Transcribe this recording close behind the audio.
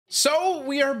So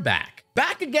we are back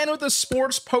again with the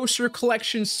sports poster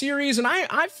collection series, and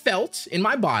I felt in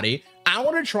my body I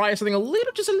want to try something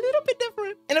just a little bit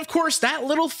different. And of course, that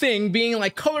little thing being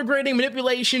like color grading,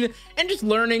 manipulation, and just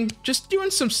learning, just doing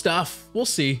some stuff. We'll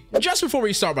see. Just before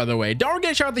we start, by the way, don't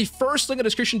forget to check out the first link in the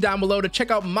description down below to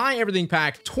check out my everything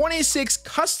pack. 26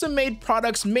 custom-made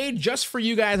products made just for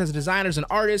you guys as designers and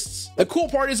artists. The cool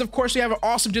part is, of course, we have an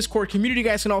awesome Discord community you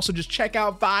guys can also just check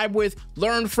out, vibe with,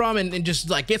 learn from, and just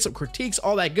like get some critiques,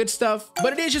 all that good stuff.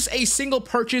 But it is just a single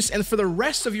purchase, and for the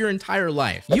rest of your entire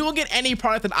life, you will get any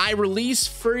product that I release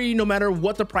free, no matter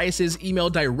what the price is,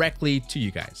 emailed directly to you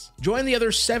guys. Join the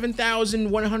other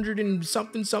 7,100 and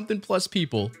something plus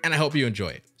people, and I hope you enjoy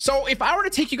it. So if I were to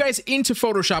take you guys into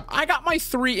Photoshop, I got my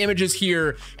 3 images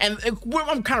here, and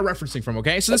I'm kind of referencing from,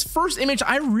 okay? So this first image,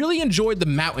 I really enjoyed the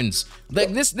mountains.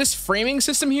 Like this framing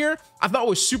system here, I thought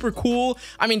was super cool.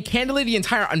 I mean, candidly, the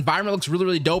entire environment looks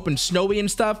really dope and snowy and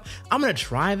stuff. I'm gonna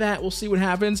try that, we'll see what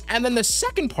happens. And then the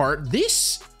second part,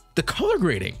 the color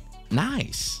grading,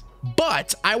 nice.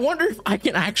 But I wonder if I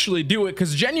can actually do it,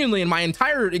 because genuinely in my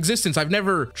entire existence, I've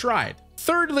never tried.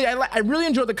 Thirdly, I really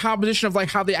enjoyed the composition of like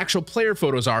how the actual player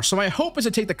photos are. So my hope is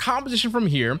to take the composition from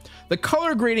here, the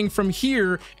color grading from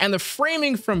here, and the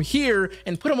framing from here,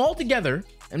 and put them all together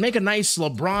and make a nice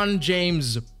LeBron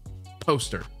James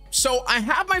poster. So I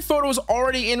have my photos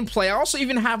already in play. I also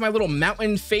even have my little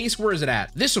mountain face. Where is it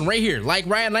at? This one right here, like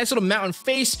right, nice little mountain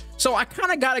face. So I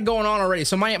kind of got it going on already.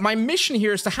 So my mission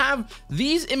here is to have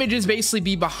these images basically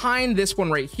be behind this one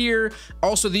right here.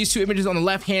 Also these 2 images on the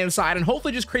left-hand side, and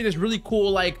hopefully just create this really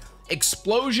cool like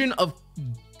explosion of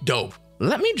dope.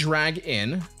 Let me drag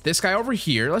in this guy over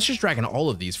here. Let's just drag in all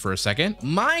of these for a second.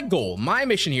 My goal, my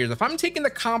mission here is if I'm taking the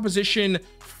composition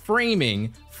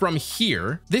framing from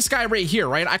here, this guy right here,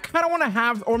 right? I kind of want to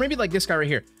have, or maybe like this guy right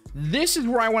here. This is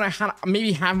where I want to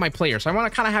maybe have my player. So I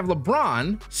want to kind of have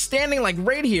LeBron standing like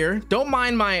right here. Don't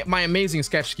mind my amazing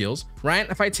sketch skills, right?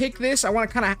 If I take this, I want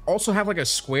to kind of also have like a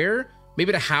square,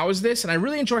 maybe to house this. And I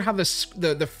really enjoy how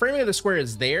the framing of the square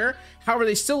is there. However,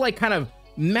 they still like kind of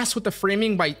mess with the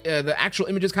framing by the actual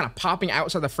images kind of popping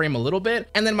outside the frame a little bit.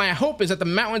 And then my hope is that the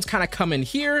mountains kind of come in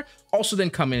here, also then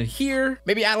come in here,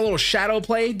 maybe add a little shadow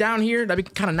play down here. That'd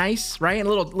be kind of nice, right? And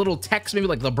a little text, maybe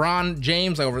like LeBron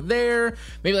James like over there,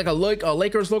 maybe like a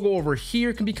Lakers logo over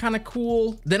here can be kind of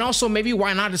cool. Then also maybe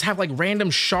why not just have like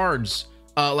random shards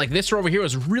like this over here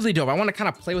was really dope. I want to kind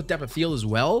of play with depth of field as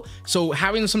well. So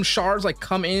having some shards like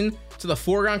come in to the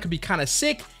foreground could be kind of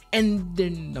sick. And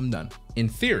then I'm done. In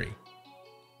theory,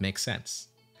 makes sense.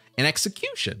 In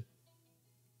execution,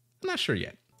 I'm not sure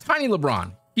yet. Tiny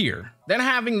LeBron here, then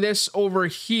having this over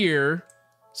here,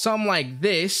 some like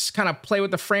this, kind of play with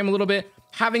the frame a little bit,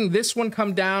 having this one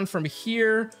come down from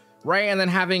here, right? And then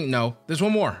having, no, there's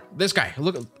one more. This guy,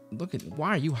 look at, why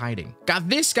are you hiding? Got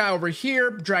this guy over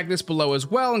here, drag this below as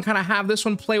well, and kind of have this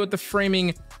one play with the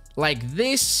framing like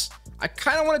this. I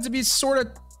kind of want it to be sort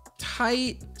of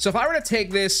tight. So if I were to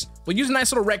take this, we'll use a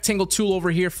nice little rectangle tool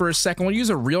over here for a second. We'll use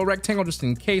a real rectangle just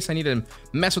in case I need to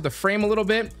mess with the frame a little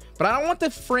bit, but I don't want the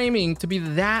framing to be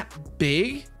that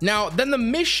big. Now, then the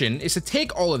mission is to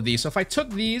take all of these. So if I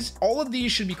took these, all of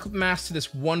these should be clip masked to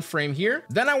this one frame here.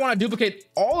 Then I want to duplicate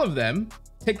all of them,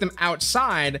 take them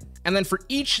outside, and then for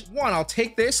each one, I'll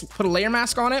take this, put a layer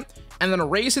mask on it, and then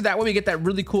erase it. That way we get that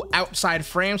really cool outside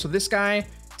frame. So this guy,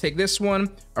 take this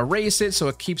one, erase it so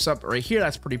it keeps up right here.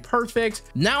 That's pretty perfect.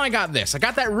 Now I got this. I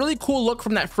got that really cool look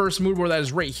from that first mood board that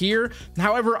is right here.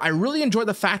 However, I really enjoy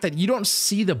the fact that you don't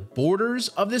see the borders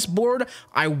of this board.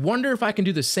 I wonder if I can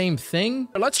do the same thing.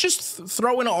 Let's just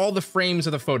throw in all the frames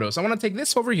of the photos. I want to take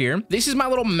this over here. This is my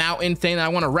little mountain thing that I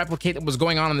want to replicate that was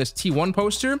going on this T1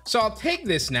 poster. So I'll take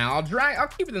this now. I'll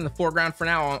keep it in the foreground for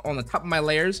now on the top of my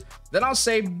layers. Then I'll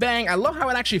say bang. I love how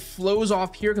it actually flows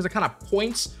off here because it kind of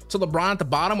points to LeBron at the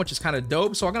bottom, which is kind of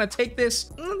dope. So I'm gonna take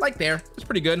this like there. It's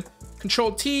pretty good.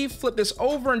 Control T, flip this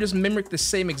over and just mimic the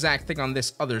same exact thing on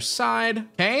this other side.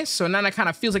 Okay, so now that kind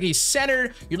of feels like he's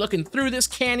centered. You're looking through this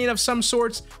canyon of some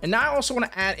sorts. And now I also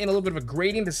want to add in a little bit of a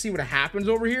gradient to see what happens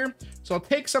over here. So I'll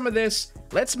take some of this.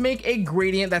 Let's make a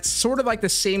gradient that's sort of like the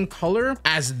same color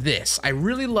as this. I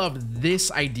really love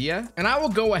this idea. And I will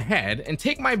go ahead and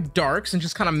take my darks and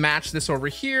just kind of match this over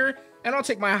here. And I'll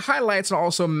take my highlights and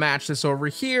also match this over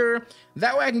here.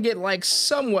 That way I can get like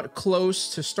somewhat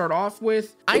close to start off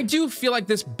with. I do feel like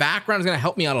this background is gonna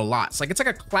help me out a lot. It's like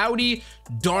a cloudy,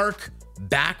 dark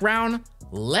background.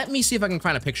 Let me see if I can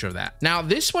find a picture of that. Now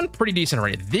this one, pretty decent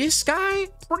already. This guy,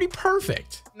 pretty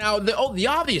perfect. Now the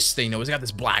obvious thing though is I got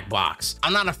this black box.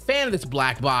 I'm not a fan of this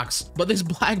black box, but this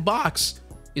black box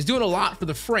is doing a lot for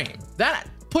the frame. That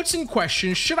puts in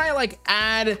question, should I like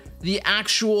add the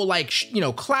actual like, you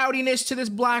know, cloudiness to this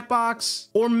black box?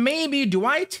 Or maybe do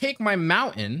I take my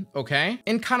mountain, okay,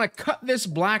 and kind of cut this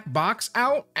black box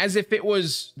out as if it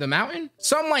was the mountain?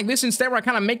 Something like this instead, where I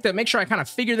kind of make sure I kind of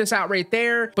figure this out right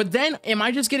there. But then am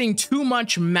I just getting too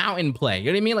much mountain play? You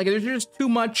know what I mean? Like there's just too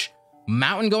much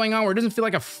mountain going on where it doesn't feel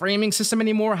like a framing system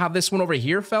anymore, how this one over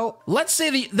here felt. Let's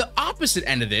say the opposite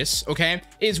end of this, okay,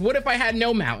 is what if I had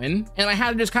no mountain and I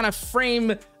had to just kind of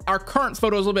frame our current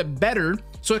photos a little bit better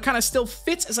so it kind of still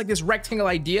fits as like this rectangle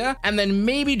idea, and then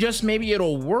maybe, just maybe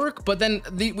it'll work. But then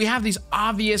we have these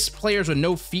obvious players with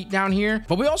no feet down here,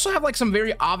 but we also have like some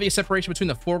very obvious separation between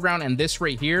the foreground and this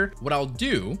right here. What I'll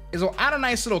do is I'll add a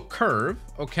nice little curve,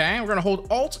 okay? We're gonna hold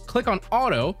Alt, click on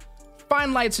Auto,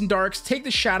 find lights and darks, take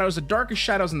the shadows, the darkest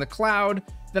shadows in the cloud.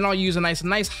 Then I'll use a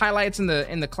nice highlights in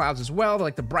the clouds as well,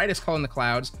 like the brightest color in the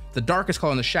clouds, the darkest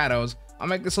color in the shadows. I'll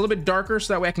make this a little bit darker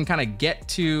so that way I can kind of get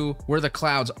to where the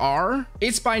clouds are.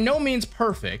 It's by no means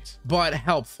perfect, but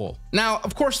helpful. Now,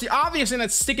 of course, the obvious thing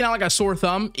that's sticking out like a sore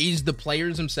thumb is the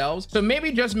players themselves. So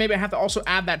maybe, just maybe I have to also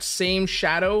add that same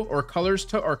shadow or colors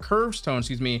to, or curves tone,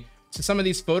 excuse me, to some of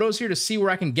these photos here to see where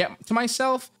I can get to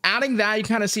myself. Adding that, you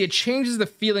kind of see it changes the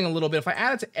feeling a little bit. If I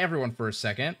add it to everyone for a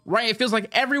second, right? It feels like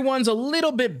everyone's a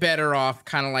little bit better off,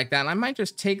 kind of like that. And I might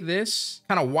just take this,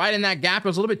 kind of widen that gap. It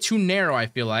was a little bit too narrow, I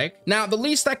feel like. Now, the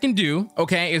least I can do,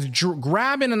 okay, is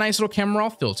grab in a nice little camera raw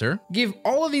filter, give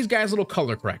all of these guys a little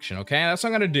color correction, okay? That's what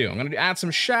I'm gonna do. I'm gonna add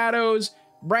some shadows,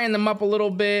 brighten them up a little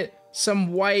bit,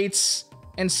 some whites,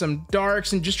 and some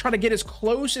darks, and just try to get as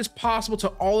close as possible to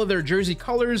all of their jersey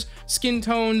colors, skin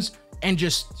tones, and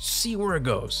just see where it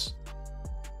goes.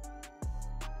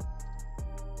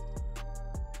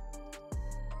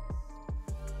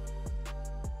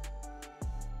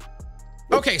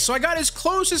 Okay, so I got as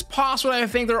close as possible. I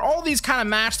think they're all these kind of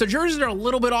matched. The jerseys are a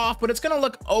little bit off, but it's gonna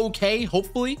look okay,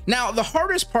 hopefully. Now, the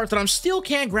hardest part that I'm still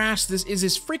can't grasp this is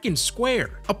this freaking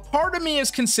square. A part of me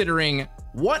is considering,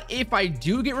 what if I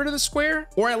do get rid of the square,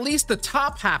 or at least the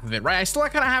top half of it, right? I still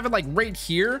kind of have it like right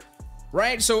here,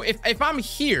 right? So if I'm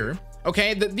here,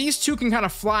 okay, these two can kind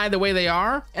of fly the way they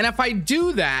are. And if I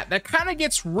do that, that kind of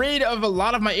gets rid of a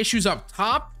lot of my issues up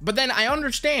top. But then I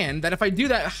understand that if I do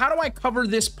that, how do I cover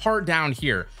this part down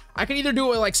here? I can either do it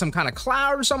with like some kind of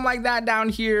cloud or something like that down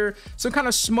here, some kind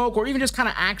of smoke, or even just kind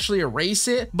of actually erase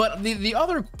it. But the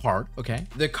other part, okay,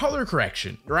 the color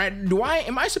correction, right?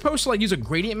 Am I supposed to like use a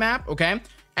gradient map, okay?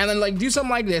 And then like do something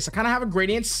like this. I kind of have a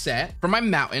gradient set for my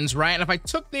mountains, right? And if I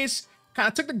took this, kind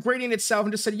of took the gradient itself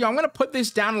and just said, yo, I'm gonna put this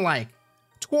down to like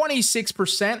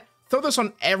 26%, throw this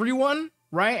on everyone,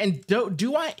 right? And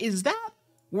is that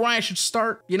where I should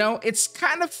start? You know, it's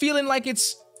kind of feeling like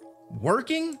it's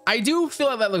working. I do feel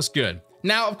like that looks good.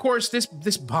 Now, of course, this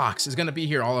box is gonna be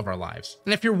here all of our lives.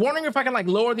 And if you're wondering if I can like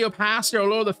lower the opacity or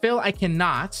lower the fill, I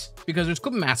cannot, because there's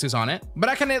clip masks on it, but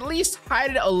I can at least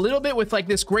hide it a little bit with like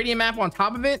this gradient map on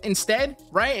top of it instead,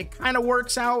 right? It kind of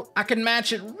works out. I can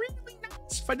match it really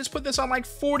nice. If I just put this on like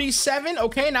 47,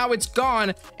 okay, now it's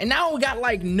gone. And now we got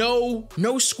like no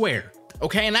square.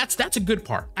 Okay, and that's a good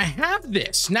part. I have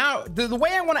this. Now, the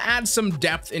way I want to add some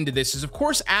depth into this is, of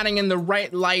course, adding in the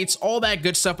right lights, all that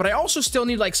good stuff, but I also still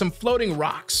need like some floating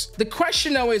rocks. The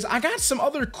question though is, I got some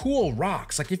other cool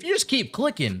rocks. Like if you just keep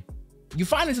clicking, you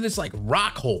find into this like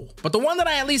rock hole. But the one that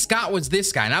I at least got was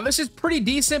this guy. Now, this is pretty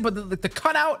decent, but the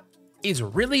cutout is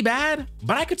really bad,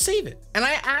 but I could save it. And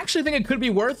I actually think it could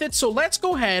be worth it. So let's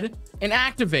go ahead and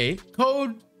activate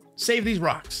code save these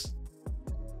rocks.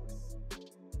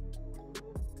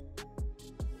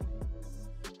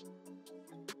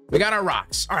 We got our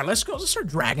rocks. All right, let's start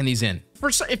dragging these in.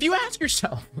 If you ask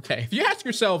yourself,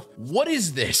 what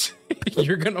is this?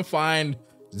 You're gonna find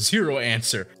zero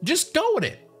answer. Just go with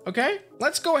it, okay?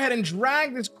 Let's go ahead and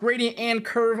drag this gradient and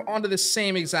curve onto the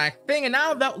same exact thing. And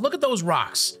now look at those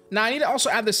rocks. Now I need to also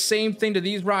add the same thing to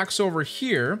these rocks over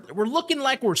here. We're looking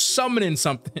like we're summoning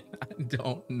something. I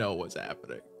don't know what's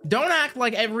happening. Don't act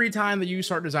like every time that you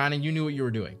start designing, you knew what you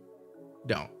were doing.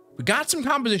 Don't. We got some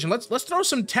composition. Let's throw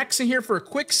some text in here for a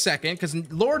quick second, because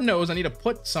Lord knows I need to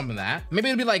put some of that. Maybe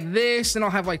it'll be like this, and I'll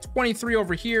have like 23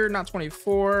 over here, not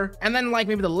 24. And then like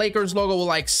maybe the Lakers logo will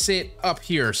like sit up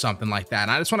here or something like that.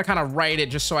 And I just want to kind of write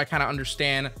it just so I kind of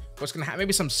understand what's gonna happen.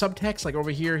 Maybe some subtext like over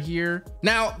here.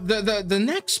 Now, the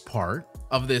next part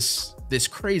of this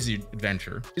crazy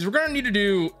adventure is we're gonna need to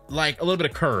do like a little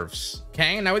bit of curves,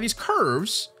 okay? Now with these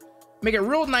curves, make it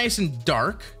real nice and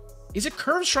dark. Is it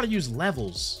curves? Try to use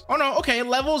levels. Oh no, okay,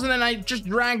 levels, and then I just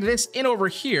drag this in over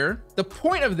here. The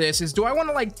point of this is, do I want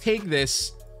to like take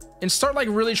this and start like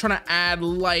really trying to add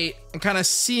light and kind of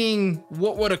seeing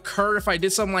what would occur if I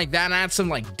did something like that and add some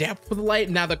like depth with light.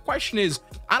 Now the question is,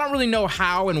 I don't really know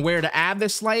how and where to add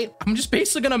this light. I'm just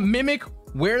basically gonna mimic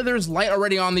where there's light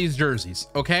already on these jerseys,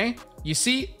 okay? You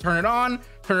see, turn it on,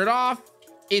 turn it off.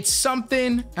 It's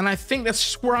something, and I think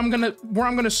that's where I'm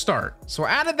gonna start. So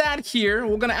I added that here.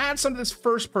 We're gonna add some of this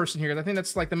first person here. I think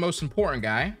that's like the most important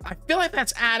guy. I feel like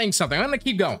that's adding something. I'm gonna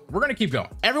keep going. We're gonna keep going.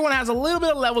 Everyone has a little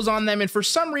bit of levels on them, and for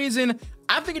some reason,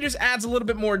 I think it just adds a little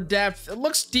bit more depth. It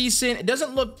looks decent. It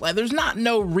doesn't look like there's not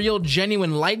no real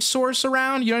genuine light source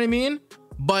around, you know what I mean?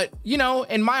 But you know,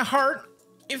 in my heart,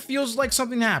 it feels like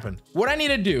something happened. What I need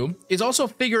to do is also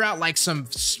figure out like some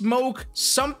smoke,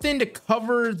 something to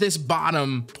cover this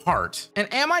bottom part. And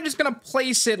am I just gonna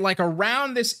place it like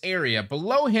around this area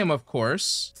below him, of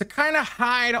course, to kind of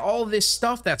hide all this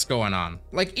stuff that's going on?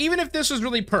 Like, even if this was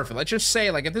really perfect, let's just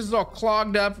say like if this is all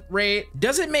clogged up, right?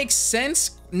 Does it make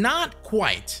sense? Not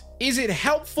quite. Is it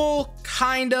helpful?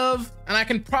 Kind of. And I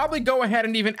can probably go ahead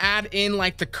and even add in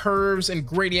like the curves and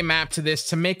gradient map to this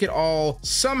to make it all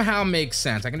somehow make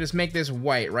sense. I can just make this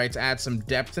white, right? To add some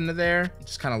depth into there.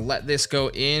 Just kind of let this go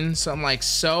in, something like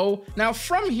so. Now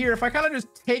from here, if I kind of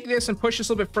just take this and push this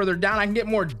a little bit further down, I can get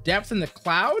more depth in the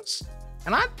clouds.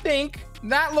 And I think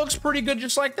that looks pretty good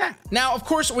just like that. Now, of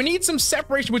course, we need some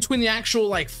separation between the actual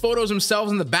like photos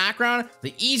themselves in the background.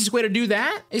 The easiest way to do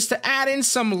that is to add in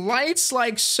some lights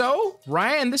like so,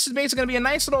 right? And this is basically gonna be a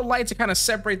nice little light to kind of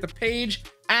separate the page.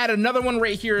 Add another one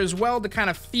right here as well to kind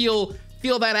of feel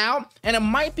that out. And it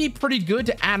might be pretty good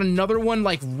to add another one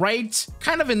like right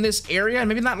kind of in this area,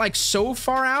 maybe not like so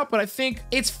far out, but I think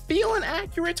it's feeling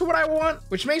accurate to what I want,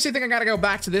 which makes me think I gotta go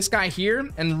back to this guy here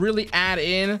and really add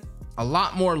in a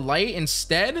lot more light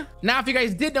instead. Now, if you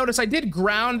guys did notice, I did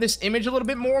ground this image a little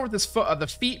bit more with this foot, the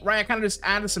feet, right? I kind of just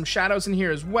added some shadows in here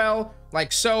as well,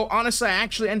 like so. Honestly, I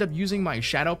actually end up using my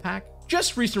shadow pack,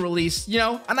 just recent release, you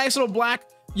know, a nice little black.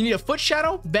 You need a foot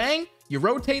shadow, bang, you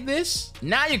rotate this,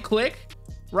 now you click,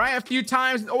 right, a few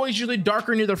times. It's always usually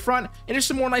darker near the front, and there's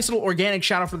some more nice little organic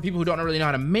shadow for the people who don't really know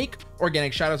how to make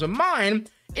organic shadows. But mine,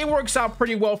 it works out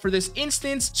pretty well for this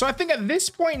instance. So I think at this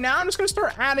point now, I'm just gonna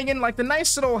start adding in like the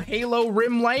nice little halo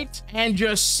rim light and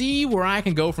just see where I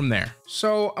can go from there.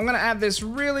 So I'm gonna add this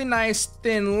really nice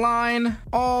thin line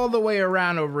all the way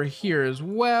around over here as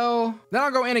well. Then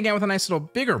I'll go in again with a nice little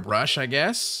bigger brush, I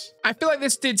guess. I feel like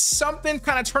this did something,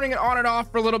 kind of turning it on and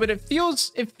off for a little bit. It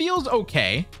feels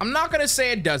okay. I'm not gonna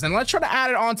say it doesn't. Let's try to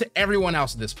add it on to everyone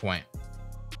else at this point.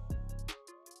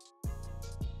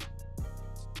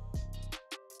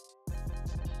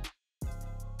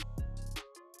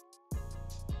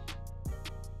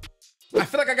 I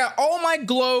feel like I got all my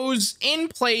glows in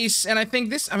place, and I think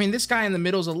this guy in the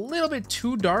middle is a little bit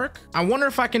too dark. I wonder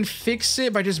if I can fix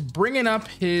it by just bringing up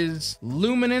his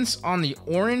luminance on the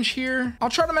orange here. I'll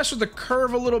try to mess with the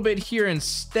curve a little bit here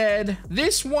instead.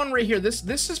 This one right here, this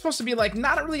is supposed to be like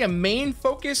not really a main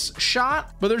focus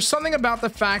shot, but there's something about the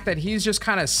fact that he's just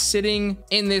kind of sitting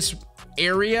in this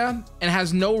area and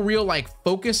has no real like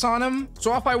focus on him.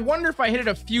 So I wonder if I hit it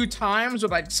a few times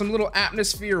with like some little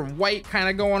atmosphere white kind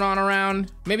of going on around,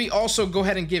 maybe also go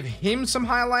ahead and give him some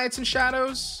highlights and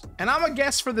shadows. And I'm gonna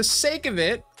guess for the sake of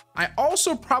it, I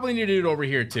also probably need to do it over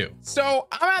here too. So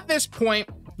I'm at this point,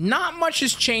 not much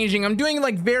is changing. I'm doing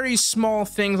like very small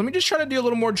things. Let me just try to do a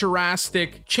little more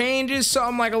drastic changes.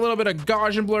 Something like a little bit of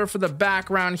Gaussian blur for the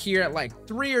background here at like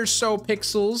 3 or so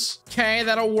pixels. Okay,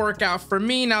 that'll work out for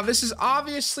me. Now this is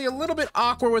obviously a little bit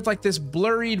awkward with like this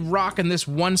blurred rock in this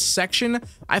one section.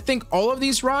 I think all of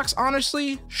these rocks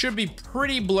honestly should be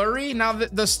pretty blurry. Now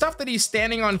the stuff that he's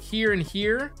standing on here and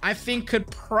here, I think could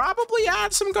probably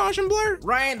add some Gaussian blur,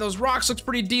 right? Those rocks looks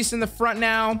pretty decent in the front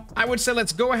now. I would say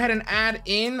let's go ahead and add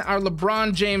in our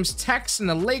LeBron James text and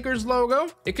the Lakers logo.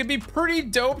 It could be pretty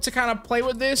dope to kind of play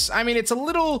with this. I mean, it's a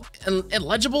little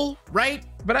illegible, right?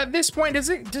 But at this point, does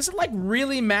it like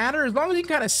really matter? As long as you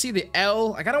can kind of see the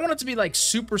L, like I don't want it to be like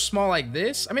super small like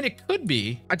this. I mean, it could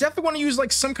be. I definitely want to use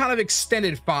like some kind of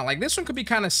extended font. Like this one could be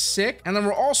kind of sick. And then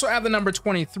we'll also add the number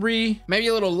 23, maybe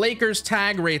a little Lakers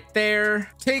tag right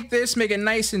there. Take this, make it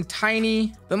nice and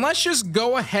tiny. Then let's just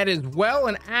go ahead as well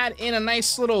and add in a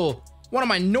nice little one of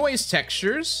my noise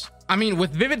textures. I mean,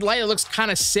 with vivid light, it looks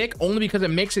kind of sick only because it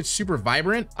makes it super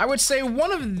vibrant. I would say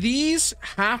one of these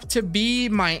have to be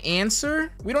my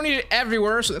answer. We don't need it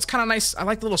everywhere, so that's kind of nice. I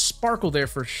like the little sparkle there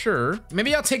for sure.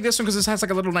 Maybe I'll take this one because this has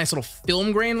like a little nice little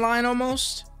film grain line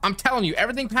almost. I'm telling you,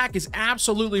 everything pack is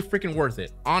absolutely freaking worth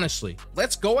it, honestly.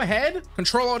 Let's go ahead,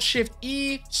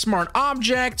 Control-Alt-Shift-E, Smart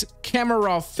Object, Camera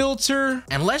Raw Filter,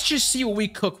 and let's just see what we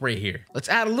cook right here. Let's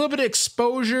add a little bit of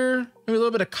exposure, maybe a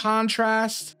little bit of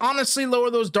contrast. Honestly,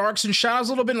 lower those darks and shadows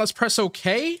a little bit, and let's press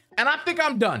OK. And I think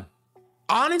I'm done.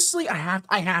 Honestly, I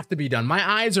have to be done. My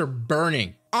eyes are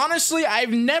burning. Honestly,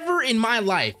 I've never in my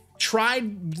life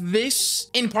tried this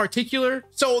in particular.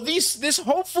 So this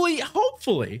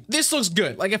hopefully this looks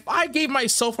good. Like if I gave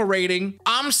myself a rating,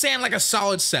 I'm saying like a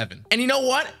solid 7. And you know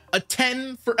what? A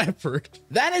 10 for effort.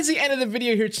 That is the end of the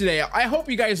video here today. I hope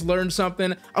you guys learned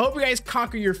something. I hope you guys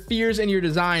conquer your fears and your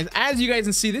designs. As you guys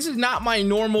can see, this is not my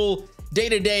normal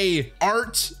day-to-day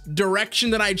art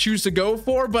direction that I choose to go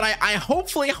for, but I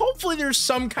hopefully there's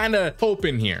some kind of hope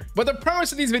in here. But the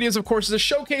premise of these videos, of course, is to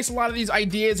showcase a lot of these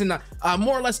ideas and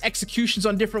more or less executions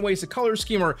on different ways to color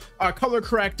scheme or color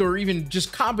correct or even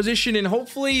just composition, and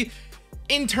hopefully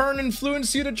in turn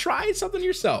influence you to try something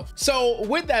yourself. So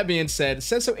with that being said,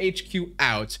 Seso HQ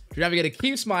out. You're never gonna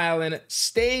keep smiling,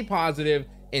 stay positive,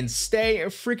 and stay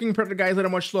freaking productive, guys. Let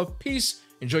much love. Peace.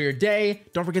 Enjoy your day.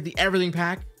 Don't forget the everything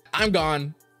pack. I'm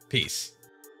gone. Peace.